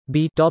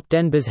B. Top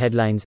 10 biz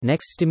headlines,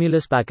 next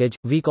stimulus package,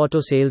 weak auto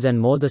sales and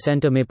more. The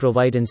center may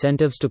provide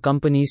incentives to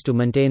companies to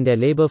maintain their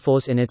labor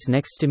force in its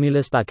next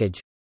stimulus package.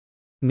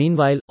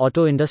 Meanwhile,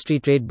 auto industry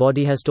trade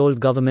body has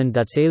told government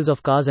that sales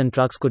of cars and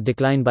trucks could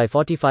decline by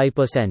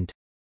 45%.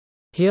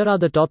 Here are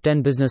the top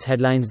 10 business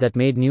headlines that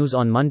made news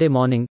on Monday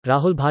morning.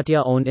 Rahul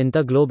Bhatia owned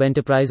Inter Globe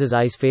Enterprises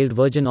eyes failed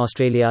Virgin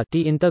Australia.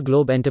 Inter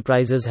Globe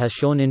Enterprises has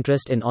shown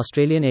interest in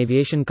Australian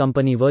aviation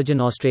company Virgin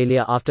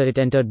Australia after it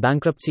entered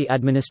bankruptcy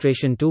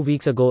administration 2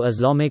 weeks ago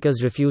as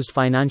lawmakers refused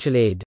financial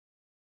aid.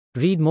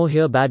 Read more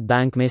here. Bad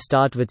bank may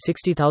start with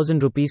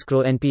 60,000 rupees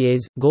crore NPAs,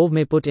 Gov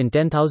may put in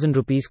 10,000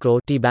 rupees crore.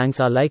 Banks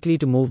are likely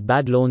to move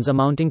bad loans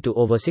amounting to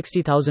over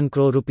 60,000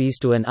 crore rupees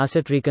to an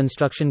asset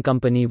reconstruction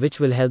company which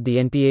will help the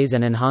NPAs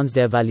and enhance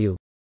their value.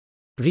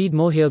 Read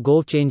more here.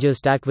 Gov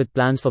changes tack with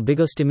plans for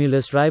bigger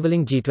stimulus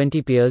rivaling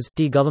G20 peers.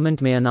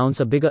 Government may announce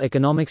a bigger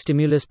economic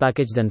stimulus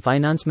package than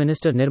Finance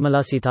Minister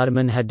Nirmala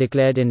Sitharaman had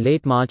declared in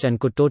late March and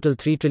could total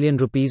 3 trillion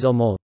rupees or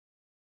more.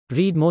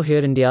 Read more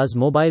here. India's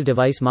mobile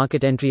device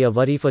market entry a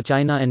worry for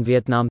China and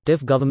Vietnam.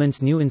 TIF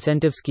government's new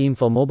incentive scheme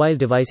for mobile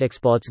device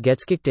exports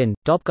gets kicked in.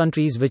 Top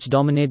countries which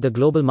dominate the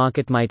global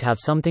market might have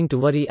something to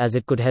worry as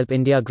it could help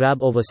India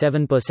grab over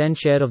 7%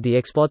 share of the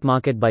export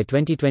market by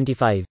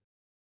 2025.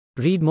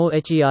 Read more.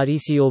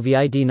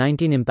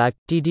 HERECOVID-19 impact.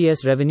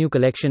 TDS revenue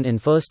collection in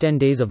first 10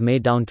 days of May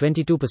down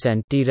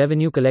 22%.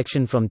 Revenue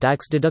collection from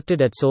tax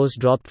deducted at source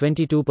dropped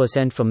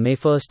 22% from May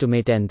 1 to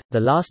May 10, the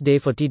last day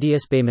for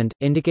TDS payment,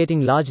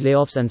 indicating large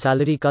layoffs and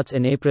salary cuts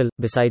in April,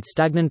 besides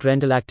stagnant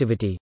rental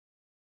activity.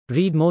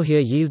 Read more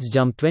here. Yields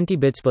jumped 20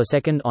 bits per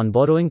second on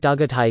borrowing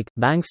target hike.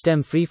 Bank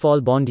stem free fall.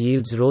 Bond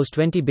yields rose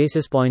 20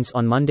 basis points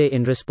on Monday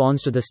in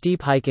response to the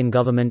steep hike in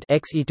government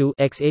XE2,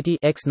 X80,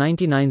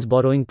 X99's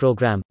borrowing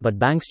program, but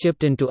banks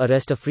chipped in to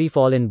arrest a free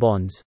fall in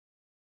bonds.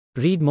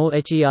 Read more.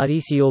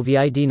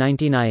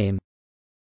 HERECOVID-19 IM